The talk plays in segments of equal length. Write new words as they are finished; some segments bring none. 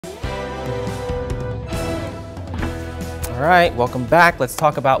right, welcome back. Let's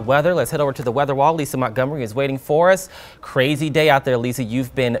talk about weather. Let's head over to the weather wall. Lisa Montgomery is waiting for us. Crazy day out there, Lisa.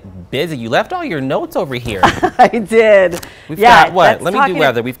 You've been busy. You left all your notes over here. I did. We've got what? Let me do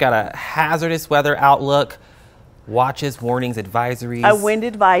weather. We've got a hazardous weather outlook, watches, warnings, advisories. A wind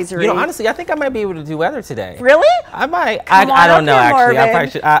advisory. You know, honestly, I think I might be able to do weather today. Really? I might. I don't know, actually. I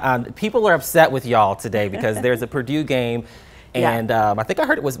probably should. People are upset with y'all today because there's a Purdue game, and I think I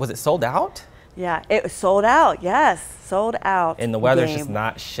heard was it sold out? Yeah, it was sold out. Yes, sold out. And the weather's just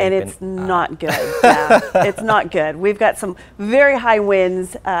not shaping. And it's not good. Yeah, it's not good. We've got some very high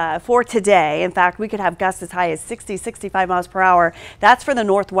winds for today. In fact, we could have gusts as high as 60, 65 miles per hour. That's for the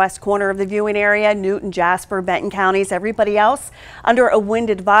northwest corner of the viewing area, Newton, Jasper, Benton counties. Everybody else under a wind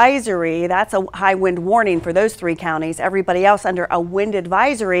advisory. That's a high wind warning for those three counties. Everybody else under a wind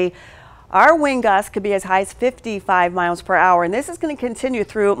advisory. Our wind gusts could be as high as 55 miles per hour, and this is going to continue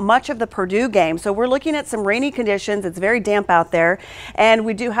through much of the Purdue game. So we're looking at some rainy conditions. It's very damp out there, and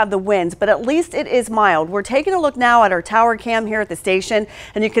we do have the winds, but at least it is mild. We're taking a look now at our tower cam here at the station,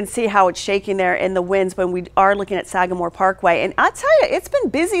 and you can see how it's shaking there in the winds when we are looking at Sagamore Parkway. And I'll tell you, it's been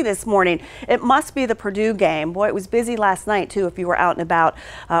busy this morning. It must be the Purdue game. Boy, it was busy last night, too, if you were out and about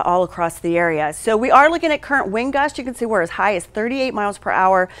all across the area. So we are looking at current wind gusts. You can see we're as high as 38 miles per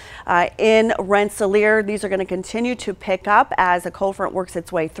hour in Rensselaer. These are going to continue to pick up as a cold front works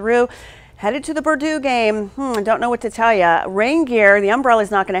its way through. Headed to the Purdue game, I don't know what to tell you. Rain gear, the umbrella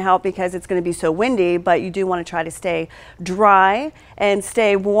is not going to help because it's going to be so windy, but you do want to try to stay dry and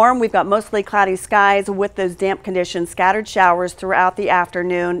stay warm. We've got mostly cloudy skies with those damp conditions, scattered showers throughout the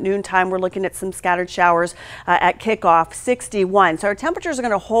afternoon. Noontime, we're looking at some scattered showers at kickoff, 61. So our temperatures are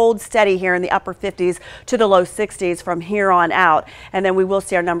going to hold steady here in the upper 50s to the low 60s from here on out. And then we will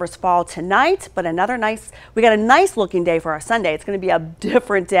see our numbers fall tonight, but we got a nice looking day for our Sunday. It's going to be a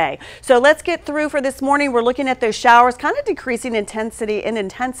different day. So let's get through for this morning. We're looking at those showers kind of decreasing intensity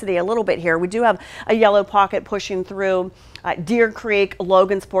a little bit here. We do have a yellow pocket pushing through Deer Creek,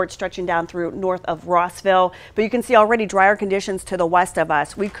 Logansport, stretching down through north of Rossville. But you can see already drier conditions to the west of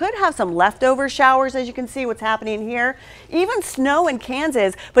us. We could have some leftover showers, as you can see what's happening here. Even snow in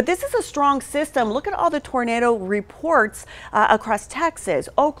Kansas, but this is a strong system. Look at all the tornado reports across Texas,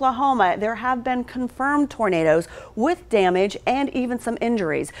 Oklahoma. There have been confirmed tornadoes with damage and even some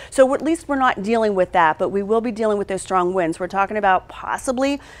injuries. So at least we're not dealing with that, but we will be dealing with those strong winds. We're talking about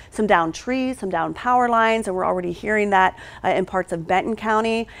possibly some downed trees, some downed power lines, and we're already hearing that in parts of Benton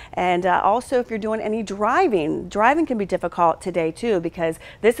County. And also if you're doing any driving can be difficult today too, because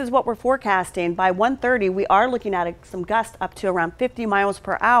this is what we're forecasting. By 1:30 we are looking at some gusts up to around 50 miles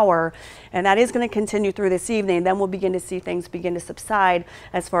per hour, and that is going to continue through this evening. Then we'll begin to see things begin to subside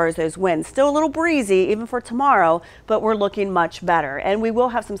as far as those winds. Still a little breezy even for tomorrow, but we're looking much better, and we will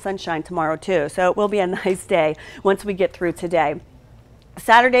have some sunshine tomorrow too, so it will be a nice day once we get through today.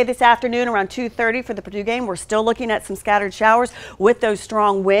 Saturday this afternoon around 2:30 for the Purdue game, we're still looking at some scattered showers with those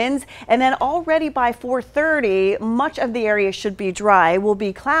strong winds. And then already by 4:30, much of the area should be dry. Will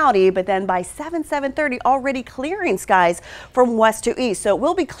be cloudy, but then by 7:30 already clearing skies from west to east. So it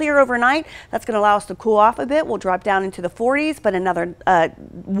will be clear overnight. That's going to allow us to cool off a bit. We'll drop down into the 40s, but another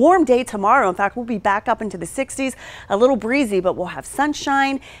warm day tomorrow. In fact, we'll be back up into the 60s, a little breezy, but we'll have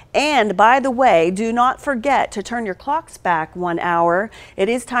sunshine. And by the way, do not forget to turn your clocks back 1 hour. It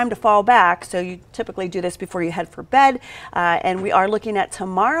is time to fall back, so you typically do this before you head for bed. And we are looking at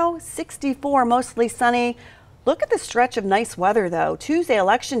tomorrow, 64, mostly sunny. Look at the stretch of nice weather, though. Tuesday,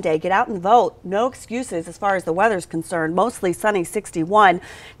 Election Day, get out and vote. No excuses as far as the weather's concerned. Mostly sunny, 61.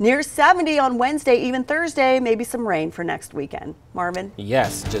 Near 70 on Wednesday, even Thursday. Maybe some rain for next weekend. Marvin?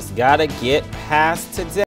 Yes, just gotta get past today.